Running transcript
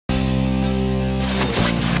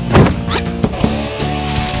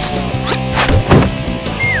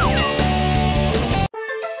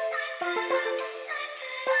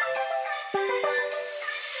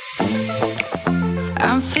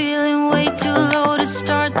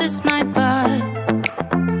start this night, but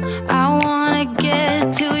I wanna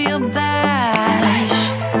get to your bash.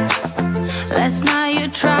 Last night you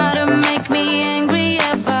tried to make me angry,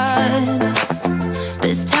 yeah, but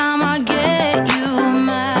this time I get you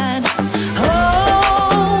mad.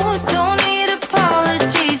 Oh, don't need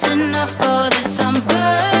apologies enough for this. I'm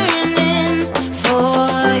burning for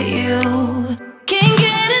you. Can't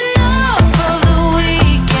get enough of the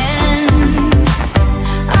weekend.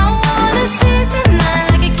 I wanna seize the night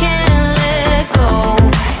like I can't let go.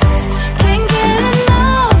 Can't get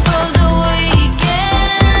enough of the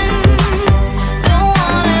weekend. Don't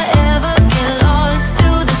wanna ever get lost to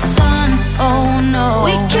the sun. Oh no,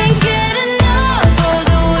 we can't get enough of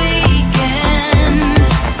the weekend.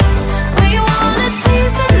 We wanna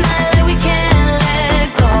seize the night like we can't let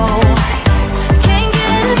go. Can't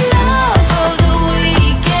get enough of the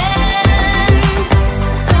weekend.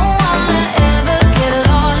 Don't wanna ever get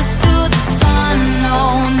lost to the sun. No,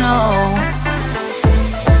 no.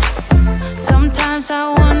 Sometimes I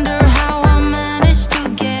wonder how I managed to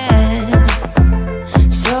get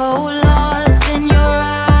so lost in your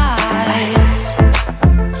eyes.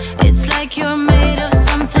 It's like you're made of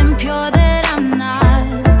something pure that I'm not,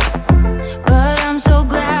 but I'm so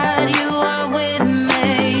glad you are with me.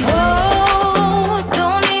 Oh,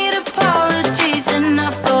 don't need apologies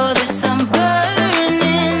enough for this. I'm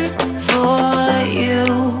burning for you.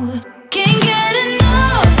 Can't get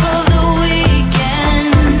enough of the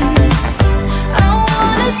weekend. I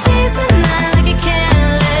wanna seize the night like I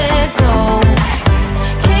can't let go.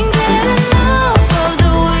 Can't get enough of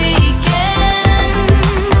the weekend.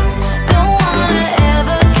 Don't wanna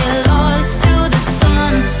ever get lost to the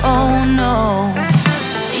sun. Oh no.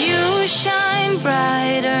 You shine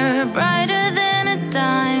brighter, brighter than a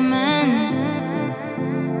diamond.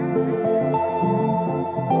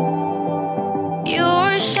 Your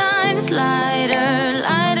shine is lighter,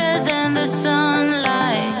 lighter than the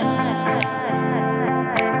sunlight.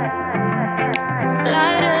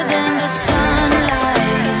 Lighter than the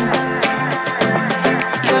sunlight.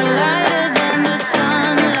 You're lighter than the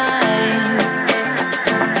sunlight.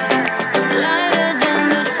 Lighter than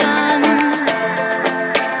the sun.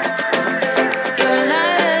 You're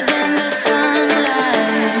lighter than the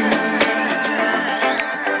sunlight.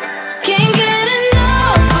 Can't get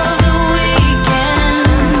enough of the weekend.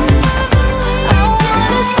 I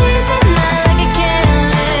wanna seize the night like I can't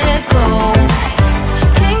let go.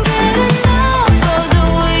 Can't get enough of the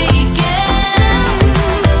weekend.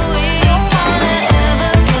 Don't wanna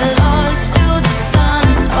ever get lost to the sun.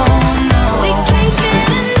 Oh no, we can't get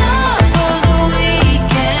enough of the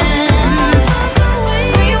weekend.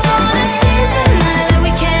 We wanna seize the night like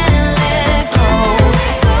we can't let go.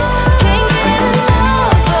 Can't get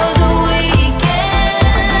enough of the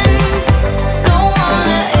weekend. Don't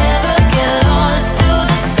wanna ever get lost to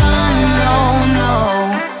the sun. No, no.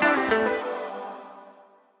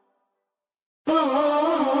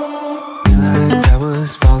 Like I was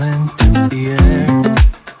falling through the air.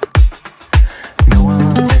 No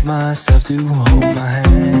one but myself to hold my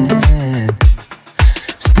hand.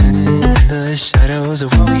 Standing in the shadows of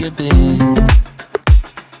what we have been.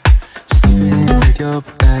 Sleeping with your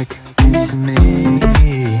back facing me.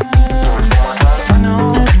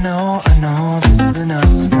 I know this isn't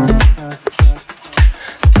us.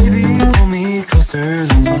 Baby, pull me closer,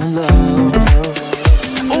 let's fall in love.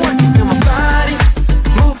 Oh, I can feel my body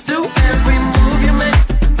move to every move you make,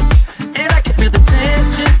 and I can feel the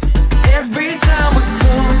tension every time we're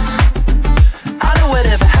close. I know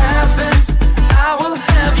whatever happens, I will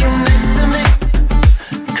have you next to me.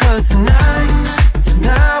 'Cause tonight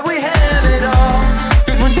we have it all.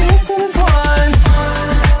 'Cause we're dancing as one.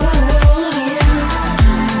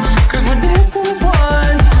 'Cause we're dancing as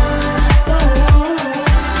one.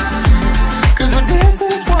 'Cause we're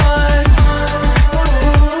dancing as one.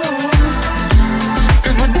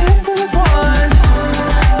 'Cause we're dancing as one.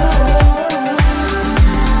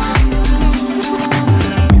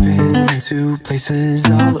 We've been into places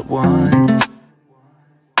all at once.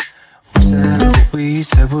 Wish that what we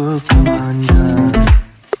said would come undone.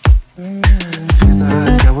 Feels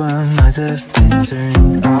like our minds have been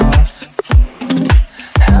turned off.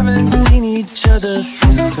 Haven't seen each other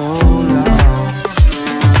for so long.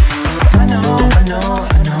 I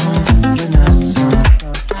know this isn't us.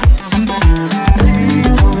 Baby,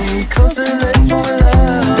 pull me closer, let's fall in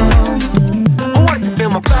love. Oh, I can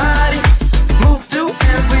feel my body move to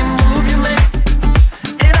every move you make,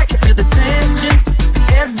 and I can feel the tension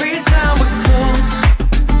every time we're close.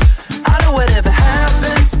 I know whatever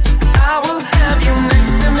happens, I will have you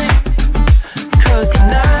next to me. 'Cause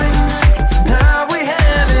tonight we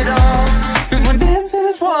have it all. 'Cause we're dancing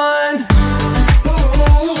as one.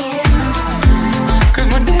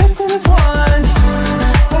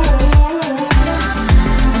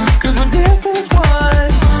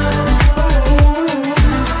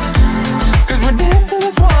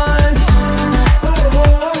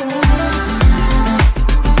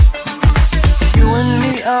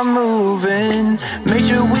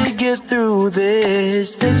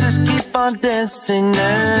 on dancing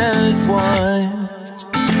as one.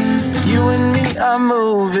 You and me are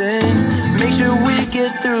moving, make sure we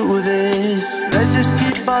get through this. Let's just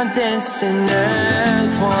keep on dancing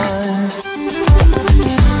as one.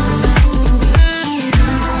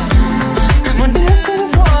 'Cause we're dancing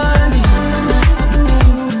as one.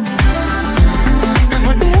 'Cause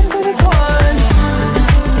we're dancing as one.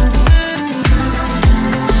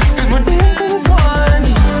 'Cause we're dancing as one.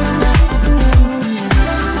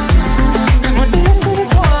 'Cause we're dancing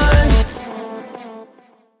as one.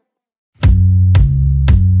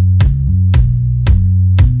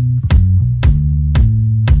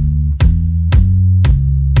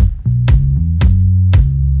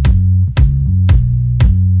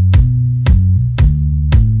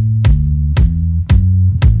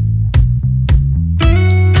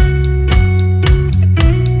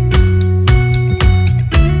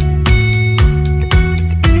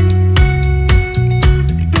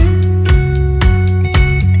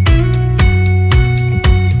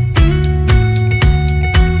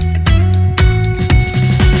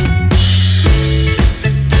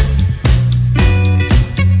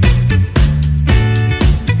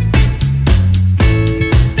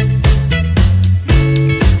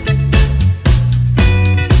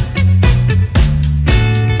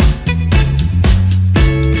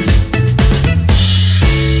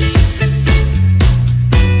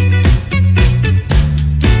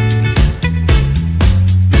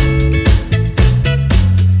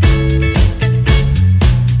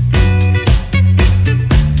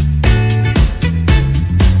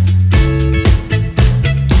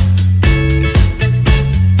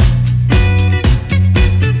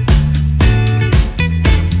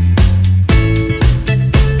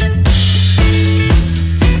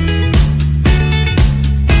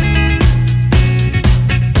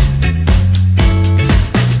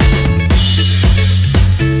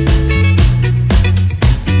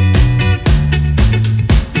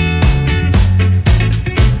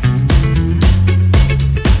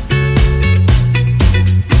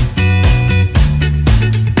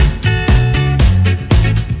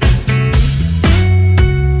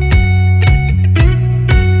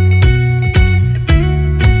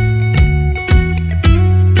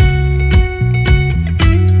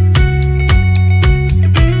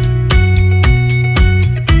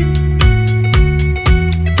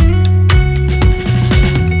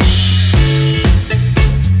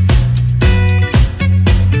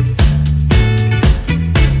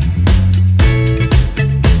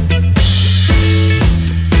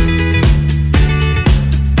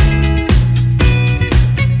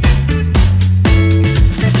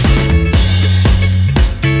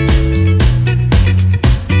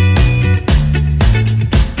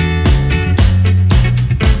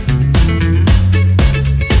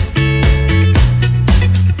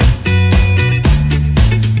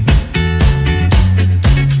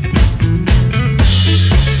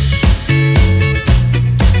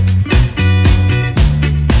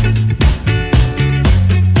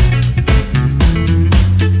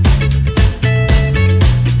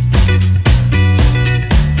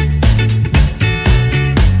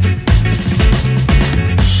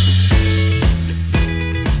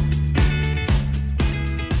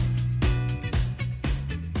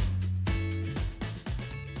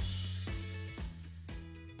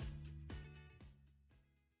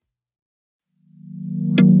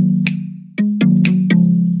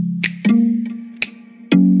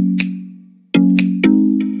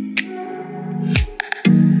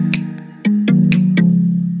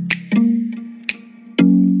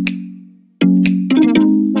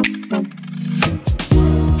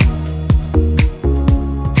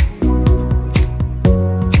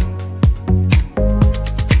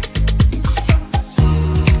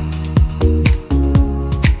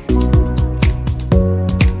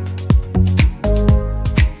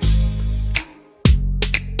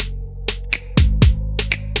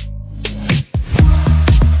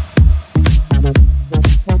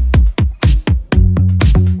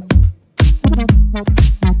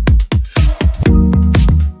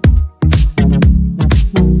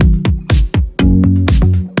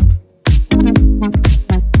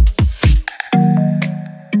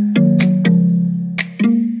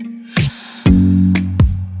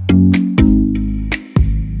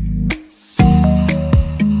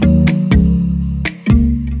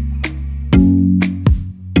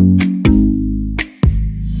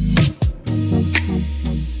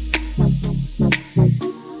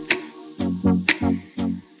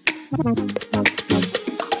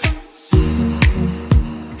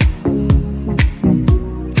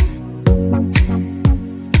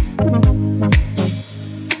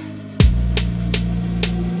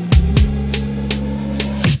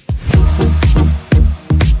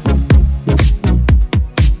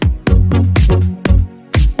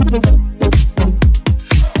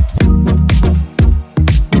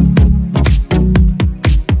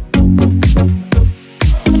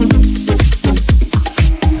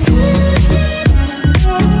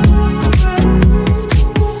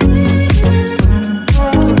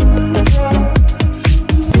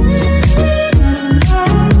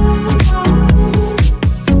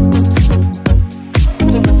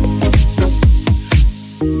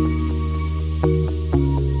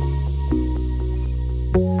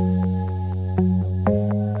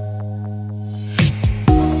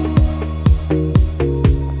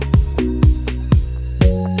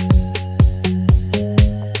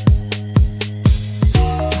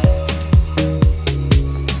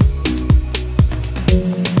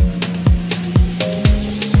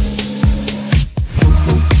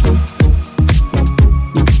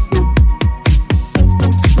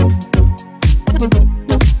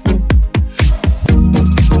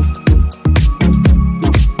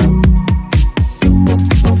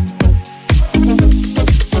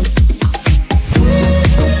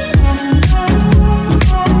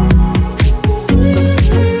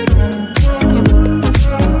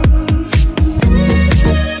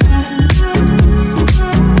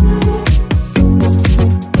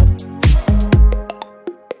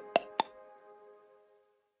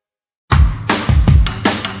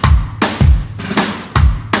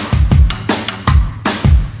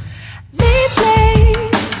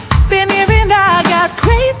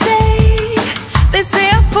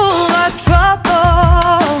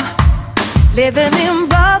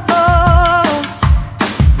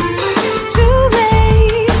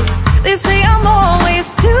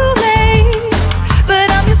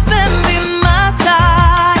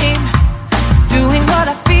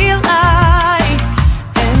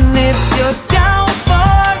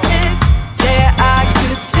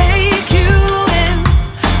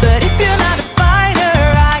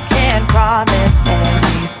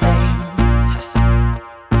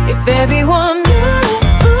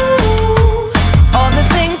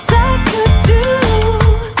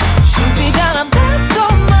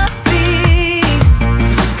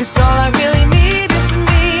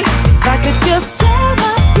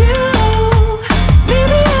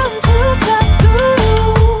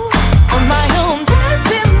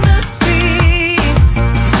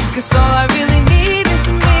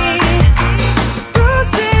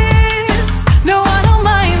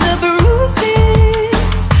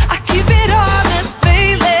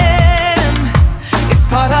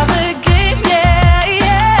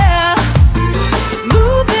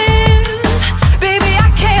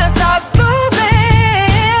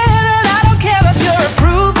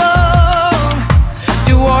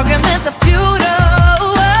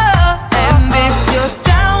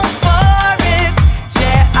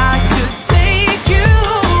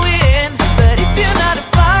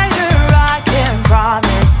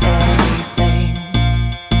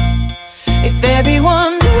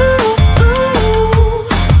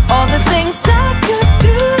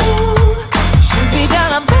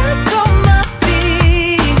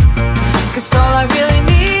 'cause all I really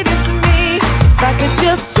need is me. If I could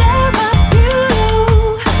just share my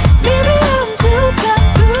view, maybe I'm too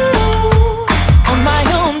taboo. On my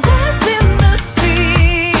own, dance in the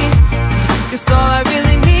streets, 'cause all I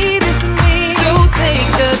really need is me. So take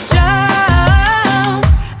the jump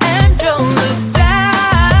and don't look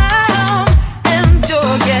down, and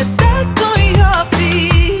you'll get back on your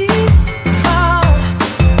feet. Oh,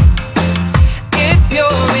 if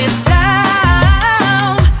you're in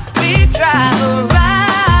town, we drive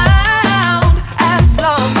around, as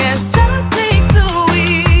long as I take the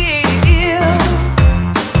wheel.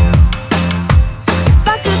 If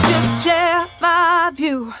I could just share my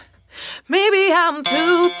view, maybe I'm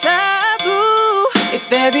too taboo. If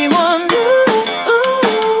everyone knew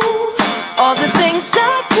all the things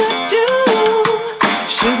I